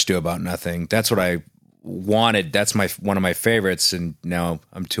Much Ado About Nothing. That's what I wanted. That's one of my favorites, and now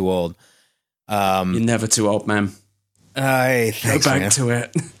I'm too old. You're never too old, man. Go back to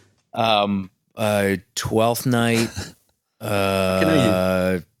it. 12th Night.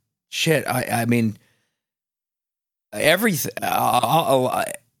 Shit. I mean, everything.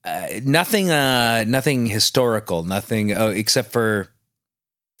 Nothing historical. Nothing except for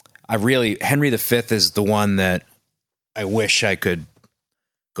Henry V is the one that I wish I could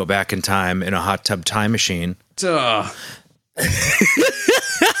go back in time in a hot tub time machine. With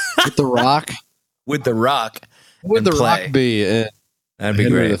The Rock. With The Rock. Would The Rock be? That'd be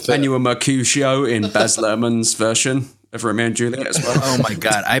great. And you were Mercutio in Baz Luhrmann's version of Romeo and Juliet as well. Oh my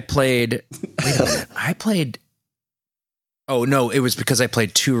God. I played. Oh no, it was because I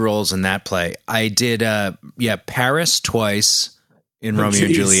played 2 roles in that play. I did Paris twice in Romeo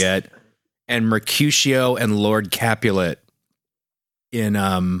and Juliet, and Mercutio and Lord Capulet in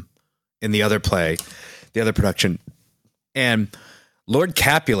the other play, the other production. And Lord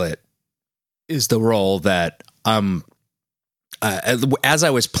Capulet is the role that as I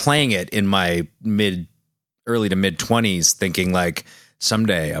was playing it in my early to mid 20s, thinking like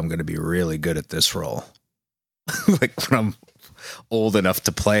someday I'm going to be really good at this role. Like when I'm old enough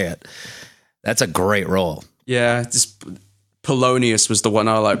to play it. That's a great role. Yeah, Polonius was the one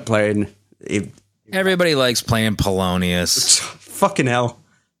I like playing. Everybody likes playing Polonius. Fucking hell.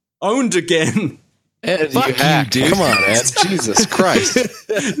 Owned again. Ed, you hack. Dude. Come on, Ed. Jesus Christ.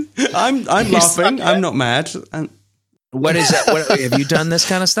 I'm laughing. I'm not mad. What is that? What, have you done this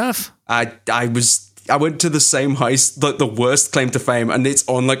kind of stuff? I went to the same the worst claim to fame, and it's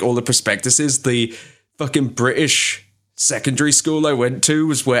on like all the prospectuses. The fucking British secondary school I went to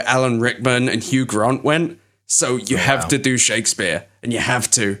was where Alan Rickman and Hugh Grant went. So you have to do Shakespeare, and you have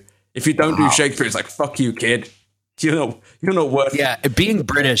to. If you don't do Shakespeare, it's like, fuck you, kid. You're not worth it. Yeah, being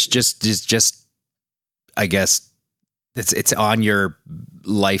British just I guess it's on your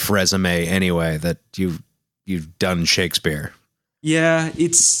life resume anyway that you've done Shakespeare. Yeah,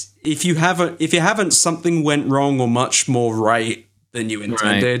 it's if you haven't something went wrong or much more right than you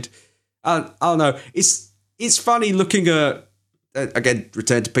intended. Right. I don't know. It's funny looking at again,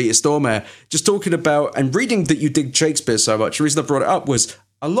 return to Peter Stormare, just talking about and reading that you dig Shakespeare so much. The reason I brought it up was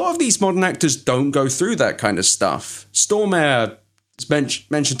a lot of these modern actors don't go through that kind of stuff. Stormare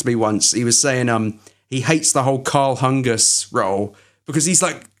mentioned to me once. He was saying he hates the whole Carl Hungus role because he's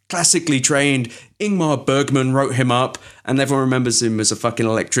like classically trained. Ingmar Bergman wrote him up, and everyone remembers him as a fucking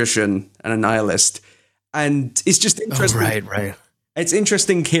electrician and a nihilist. And it's just interesting. Oh, right. It's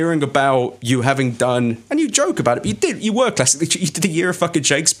interesting hearing about you having done, and you joke about it, but you were classically, you did a year of fucking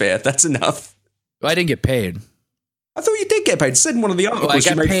Shakespeare. That's enough. Well, I didn't get paid. I thought you did get paid. It said in one of the articles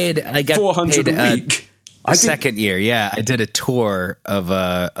I got paid $400 a week. Second year, yeah. I did a tour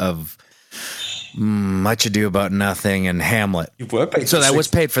of Much Ado About Nothing and Hamlet. You were paid. So that was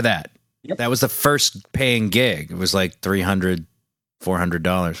paid for that. Yep. That was the first paying gig. It was like $300,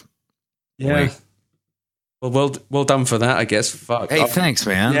 $400. Yeah. Well done for that, I guess. Fuck. Hey, thanks,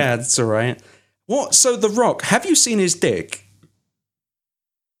 man. Yeah, that's all right. What? So The Rock, have you seen his dick?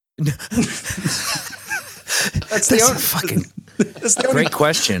 That's the great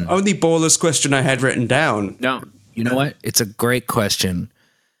question. Only baller's question I had written down. No, you know what? It's a great question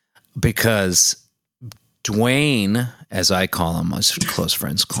because Dwayne, as I call him, as close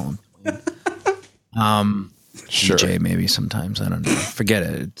friends call him, sure. DJ maybe sometimes, I don't know. Forget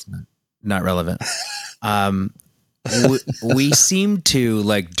it. It's not relevant. We seem to,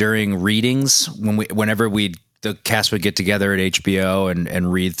 like, during readings whenever the cast would get together at HBO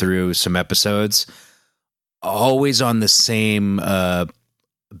and read through some episodes, always on the same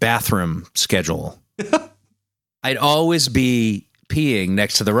bathroom schedule. I'd always be peeing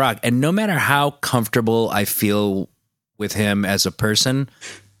next to The Rock, and no matter how comfortable I feel with him as a person,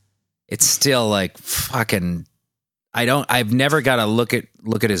 it's still like fucking. I've never got to look at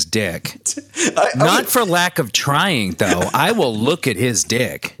his dick. Not for lack of trying, though. I will look at his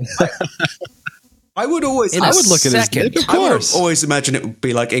dick. I would look at his dick, of course. I would always imagine it would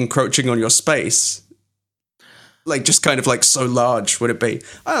be like encroaching on your space. Like, just kind of like so large would it be?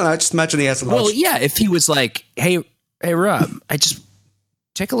 I don't know. I just imagine he has a large. Well, yeah. If he was like, hey, Rob, I just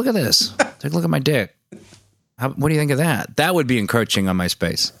take a look at this. Take a look at my dick. What do you think of that? That would be encroaching on my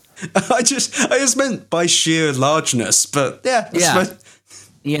space. I just meant by sheer largeness, but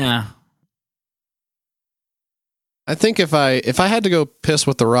yeah. I think if I had to go piss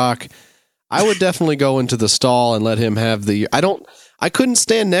with The Rock, I would definitely go into the stall and let him have I couldn't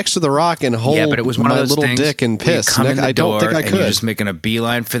stand next to The Rock and hold but it was one my of those little dick and piss. I don't think I could. You're just making a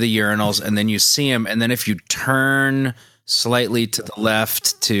beeline for the urinals, and then you see him, and then if you turn slightly to the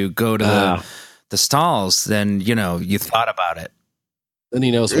left to go to the stalls, then you thought about it. Then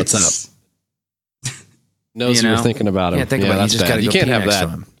he knows what's up. Knows you're thinking about him. Yeah, think about it. You just got to go can't pee have next that.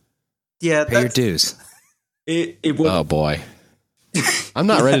 to him. Yeah, pay your dues. Oh boy, I'm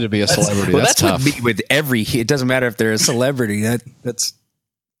not ready to be a celebrity. Well, that's tough. with it doesn't matter if they're a celebrity.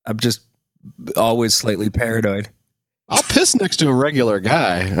 I'm just always slightly paranoid. I'll piss next to a regular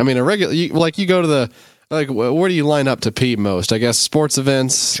guy. I mean, you go to the. Like, where do you line up to pee most? I guess sports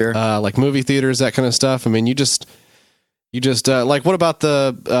events, sure. Like movie theaters, that kind of stuff. I mean, you just like, what about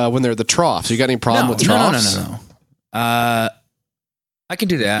when they're the troughs? You got any problem with troughs? No. I can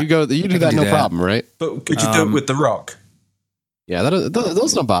do that. You do that, no problem, right? But could you do it with The Rock? Yeah,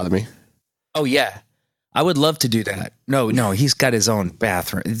 those don't bother me. Oh yeah, I would love to do that. No, he's got his own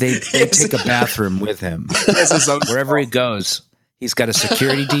bathroom. They take a bathroom with him wherever he goes. He's got a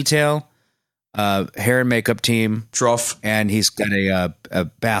security detail, hair and makeup team, trough, and he's got a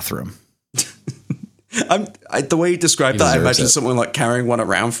bathroom. The way you described that, I imagine someone like carrying one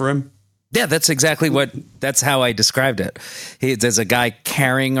around for him. Yeah, that's how I described it. There's a guy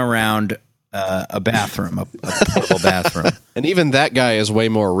carrying around a bathroom, a portable bathroom. And even that guy is way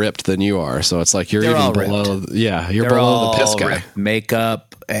more ripped than you are. So it's like you're even below. Ripped. Yeah, you're below the piss guy. Ripped.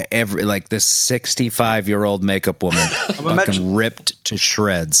 Makeup, this 65-year-old makeup woman, fucking ripped to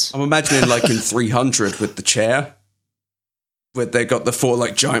shreds. I'm imagining like in 300 with the chair, where they got the 4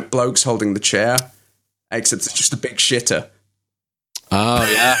 like giant blokes holding the chair, except it's just a big shitter. Oh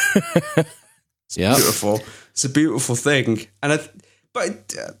yeah, yeah, beautiful. It's a beautiful thing,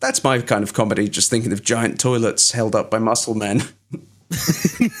 but that's my kind of comedy. Just thinking of giant toilets held up by muscle men.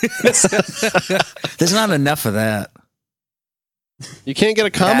 There's not enough of that. You can't get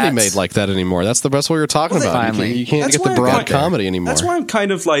a comedy made like that anymore. That's the best way you're talking about. Finally. You can't get the broad comedy anymore. That's why I'm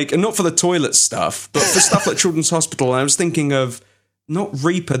kind of like, and not for the toilet stuff, but for stuff like Children's Hospital. I was thinking of. Not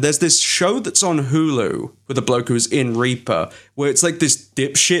Reaper. There's this show that's on Hulu with a bloke who's in Reaper, where it's like this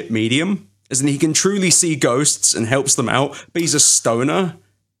dipshit medium, as in he can truly see ghosts and helps them out, but he's a stoner.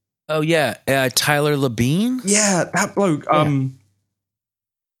 Oh yeah, Tyler Labine. Yeah, that bloke. Yeah.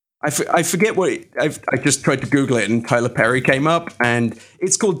 I forget what I just tried to Google it, and Tyler Perry came up, and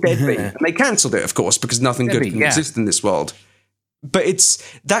it's called Deadbeat, and they cancelled it, of course, because nothing good can exist in this world. But it's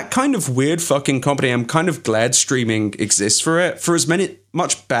that kind of weird fucking comedy. I'm kind of glad streaming exists for it. For as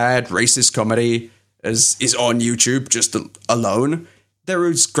much bad racist comedy as is on YouTube just alone, there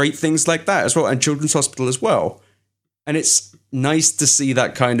is great things like that as well, and Children's Hospital as well. And it's nice to see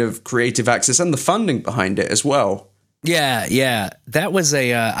that kind of creative access and the funding behind it as well. Yeah. That was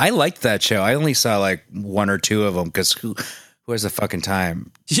I liked that show. I only saw like one or two of them because who has the fucking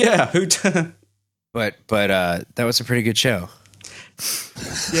time? Yeah, But that was a pretty good show.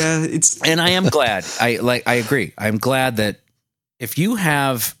 Yeah, and I am glad. I agree. I'm glad that if you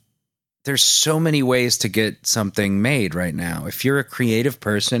have, there's so many ways to get something made right now. If you're a creative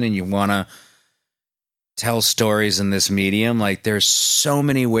person and you want to tell stories in this medium, like there's so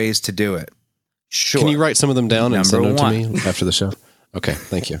many ways to do it. Sure. Can you write some of them down and send them to me after the show? Okay,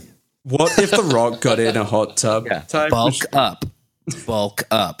 thank you. What if The Rock got in a hot tub? Yeah. Bulk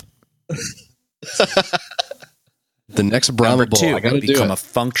up. The next Brahma Bull, I gotta become a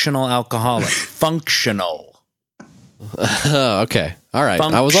functional alcoholic. Functional. Okay. All right.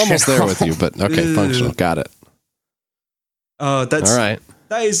 I was almost there with you, but okay, functional. Got it. That's all right.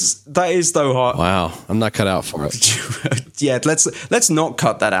 That is though hot. Wow, I'm not cut out for it. Yeah, let's not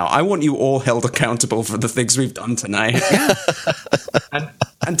cut that out. I want you all held accountable for the things we've done tonight.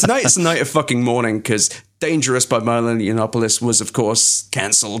 and tonight is the night of fucking mourning because Dangerous by Milo Yiannopoulos was, of course,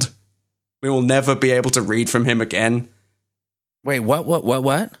 cancelled. We will never be able to read from him again. Wait, what?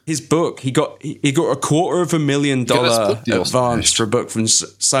 His book. He got $250,000 advance for a book from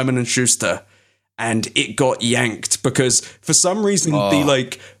Simon & Schuster. And it got yanked because for some reason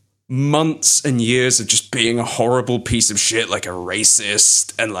the months and years of just being a horrible piece of shit, like a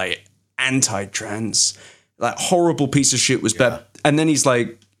racist and like anti-trans, like horrible piece of shit was bad. And then he's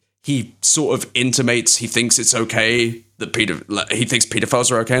like, he sort of intimates he thinks it's okay that he thinks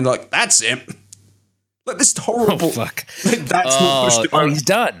pedophiles are okay, and like that's it. Like this horrible. Oh, fuck. Like, that's not pushed about. He's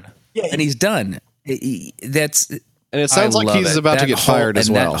done. Yeah, and he's done. And it sounds like he's about to get fired as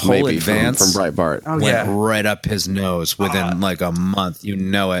well, maybe, from Breitbart. Went right up his nose within like a month. You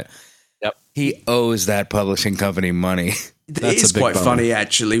know it. Yep. He owes that publishing company money. It is quite funny,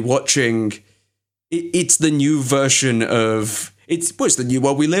 actually, watching. It's the new version of... It's the new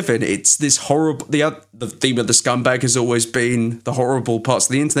world we live in. It's this horrible... The theme of the scumbag has always been the horrible parts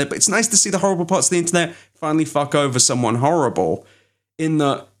of the internet, but it's nice to see the horrible parts of the internet finally fuck over someone horrible in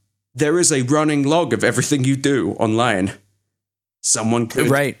that... There is a running log of everything you do online. Someone could...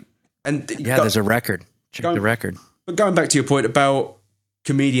 Right. And there's a record. Check the record. But going back to your point about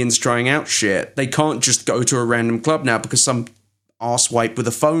comedians trying out shit, they can't just go to a random club now because some arsewipe with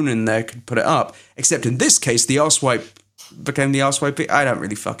a phone in there could put it up. Except in this case, the arsewipe became the arsewipe. I don't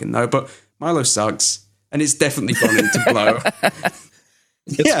really fucking know, but Milo sucks. And it's definitely gone into blow.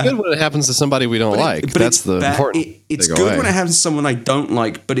 It's good when it happens to somebody we don't like. But that's the important. It's good when it happens to someone I don't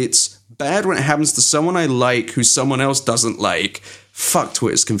like, but it's bad when it happens to someone I like who someone else doesn't like. Fuck,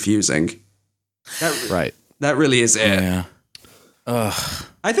 Twitter's confusing. Right. That really is it. Yeah.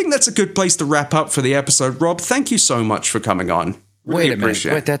 I think that's a good place to wrap up for the episode. Rob, thank you so much for coming on. Really Wait a minute.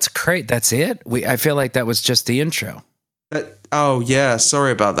 Wait, that's great. That's it? I feel like that was just the intro.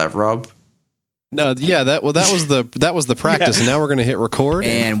 Sorry about that, Rob. No, yeah, that was the practice, and now we're going to hit record,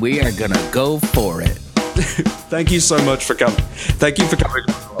 and we are going to go for it. Thank you so much for coming. Thank you for coming.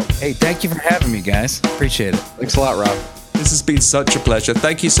 Hey, thank you for having me, guys. Appreciate it. Thanks a lot, Rob. This has been such a pleasure.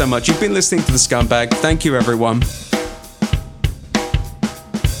 Thank you so much. You've been listening to The Scumbag. Thank you, everyone.